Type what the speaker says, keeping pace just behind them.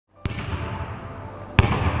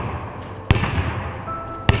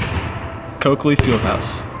Coakley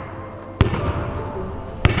Fieldhouse.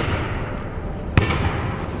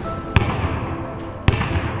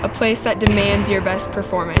 A place that demands your best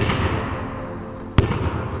performance.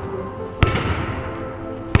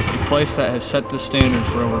 A place that has set the standard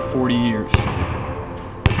for over 40 years.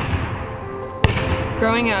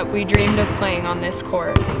 Growing up, we dreamed of playing on this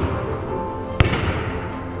court.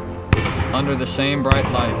 Under the same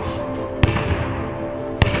bright lights.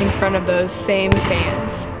 In front of those same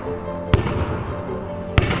fans.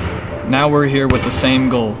 Now we're here with the same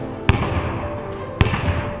goal.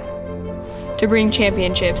 To bring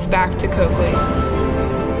championships back to Coakley.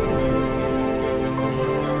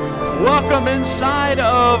 Welcome inside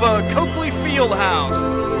of Coakley Fieldhouse.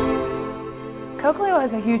 Coakley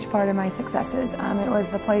was a huge part of my successes. It was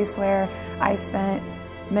the place where I spent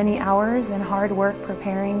many hours and hard work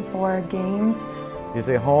preparing for games. It's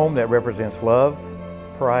a home that represents love,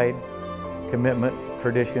 pride, commitment,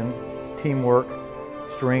 tradition, teamwork,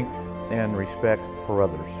 strength, and respect for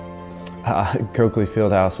others. Coakley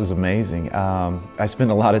Fieldhouse is amazing. I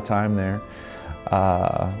spend a lot of time there,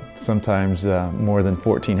 sometimes more than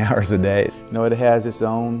 14 hours a day. You know, it has its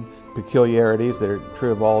own peculiarities that are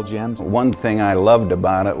true of all gyms. One thing I loved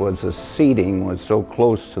about it was the seating was so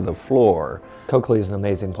close to the floor. Coakley is an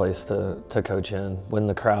amazing place to coach in. When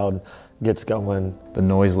the crowd gets going, the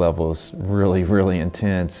noise level is really, really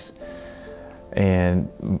intense. And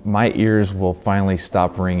my ears will finally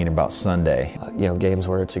stop ringing about Sunday. You know, games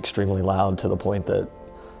where it's extremely loud to the point that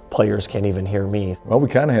players can't even hear me. Well, we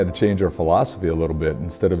kind of had to change our philosophy a little bit.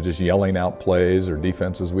 Instead of just yelling out plays or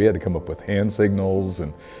defenses, we had to come up with hand signals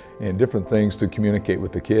and different things to communicate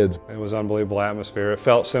with the kids. It was an unbelievable atmosphere. It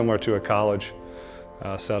felt similar to a college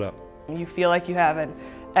setup. You feel like you have an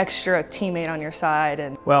extra teammate on your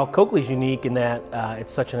side. Well, Coakley's unique in that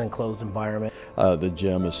it's such an enclosed environment. The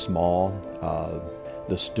gym is small.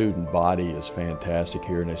 The student body is fantastic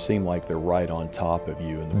here, and they seem like they're right on top of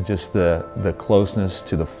you. Just the closeness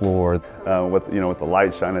to the floor. With the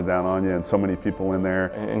light shining down on you and so many people in there.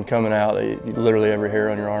 And coming out, literally every hair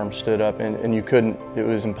on your arm stood up, and you couldn't, it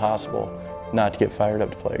was impossible not to get fired up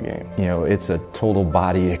to play a game. You know, it's a total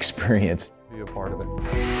body experience. Be a part of it.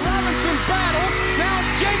 Robinson battles, now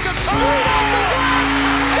it's Jacobs straight off the glass,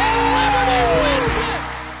 and Liberty wins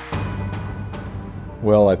it!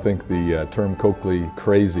 Well, I think the term Coakley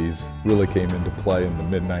Crazies really came into play in the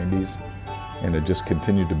mid-90s, and it just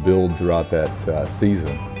continued to build throughout that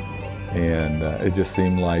season. And it just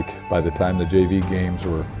seemed like by the time the JV games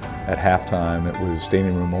were at halftime, it was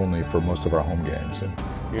standing room only for most of our home games. And,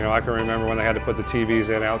 you know, I can remember when they had to put the TVs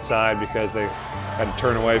in outside because they had to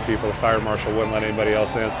turn away people. The fire marshal wouldn't let anybody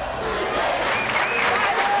else in.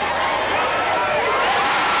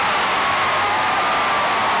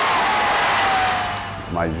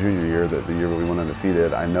 My junior year, the year we went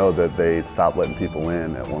undefeated, I know that they stopped letting people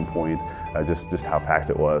in at one point, just how packed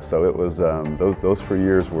it was. So it was, those 4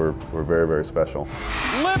 years were very, very special.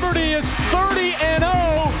 Liberty is 30-0.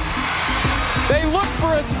 They look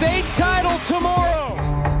for a state title tomorrow.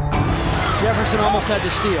 Jefferson almost had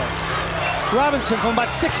the steal. Robinson from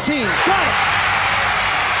about 16, got it!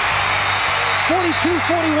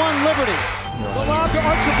 42-41 Liberty. Allowed to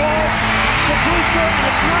Archibald to Brewster, and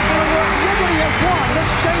it's not going to work. Liberty has won the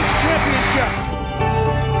state championship.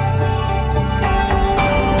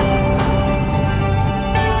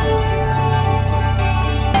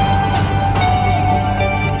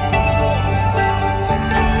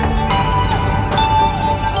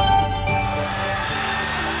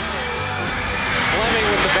 Fleming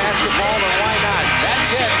with the basketball, and why not?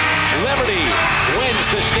 That's it. Liberty wins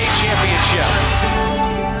the state championship.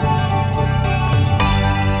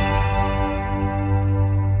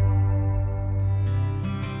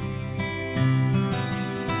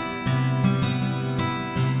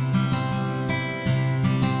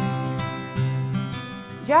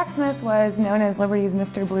 Jack Smith was known as Liberty's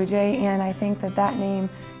Mr. Blue Jay, and I think that name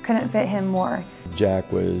couldn't fit him more. Jack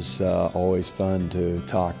was always fun to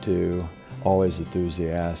talk to, always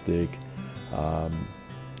enthusiastic,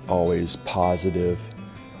 always positive.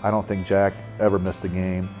 I don't think Jack ever missed a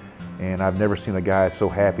game, and I've never seen a guy so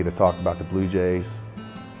happy to talk about the Blue Jays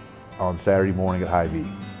on Saturday morning at Hy-Vee.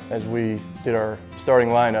 As we did our starting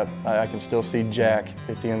lineup, I can still see Jack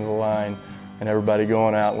at the end of the line and everybody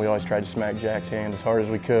going out, and we always tried to smack Jack's hand as hard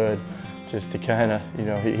as we could, just to kind of, you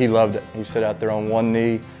know, he loved it. He sat out there on one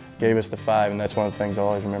knee, gave us the 5, and that's one of the things I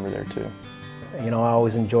always remember there too. You know, I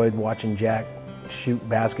always enjoyed watching Jack shoot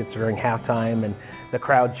baskets during halftime and the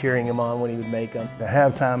crowd cheering him on when he would make them. At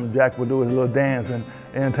halftime, Jack would do his little dance and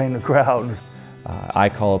entertain the crowd. I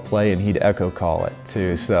call a play and he'd echo call it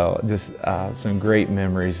too, so just some great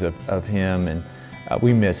memories of him, and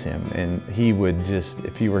we miss him, and he would just,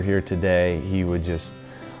 if he were here today, he would just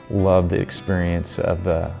love the experience of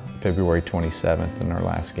February 27th in our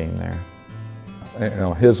last game there. You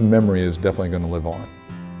know, his memory is definitely going to live on.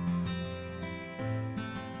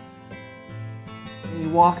 You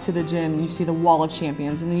walk to the gym and you see the wall of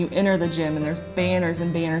champions, and then you enter the gym and there's banners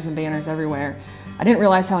and banners and banners everywhere. I didn't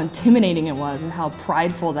realize how intimidating it was and how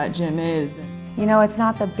prideful that gym is. You know, it's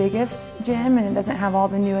not the biggest gym and it doesn't have all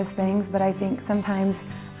the newest things, but I think sometimes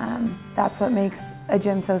that's what makes a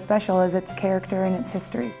gym so special, is its character and its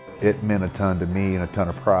history. It meant a ton to me and a ton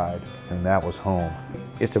of pride, and that was home.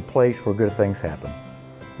 It's a place where good things happen.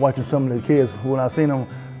 Watching some of the kids, when I seen them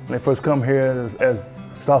when they first come here as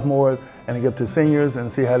sophomores, and they get to seniors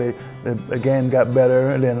and see how the game got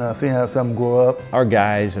better, and then seeing how some grow up. Our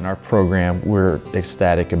guys and our program, we're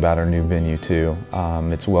ecstatic about our new venue too.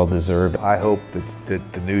 It's well deserved. I hope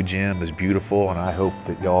that the new gym is beautiful, and I hope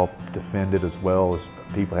that y'all defend it as well as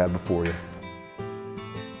people have before you.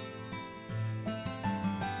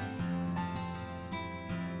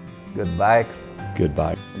 Goodbye.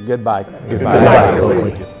 Goodbye. Goodbye. Goodbye.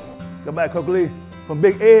 Goodbye. Goodbye, Coakley, from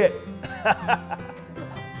Big Ed.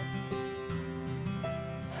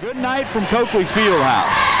 Good night from Coakley Fieldhouse,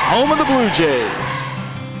 home of the Blue Jays.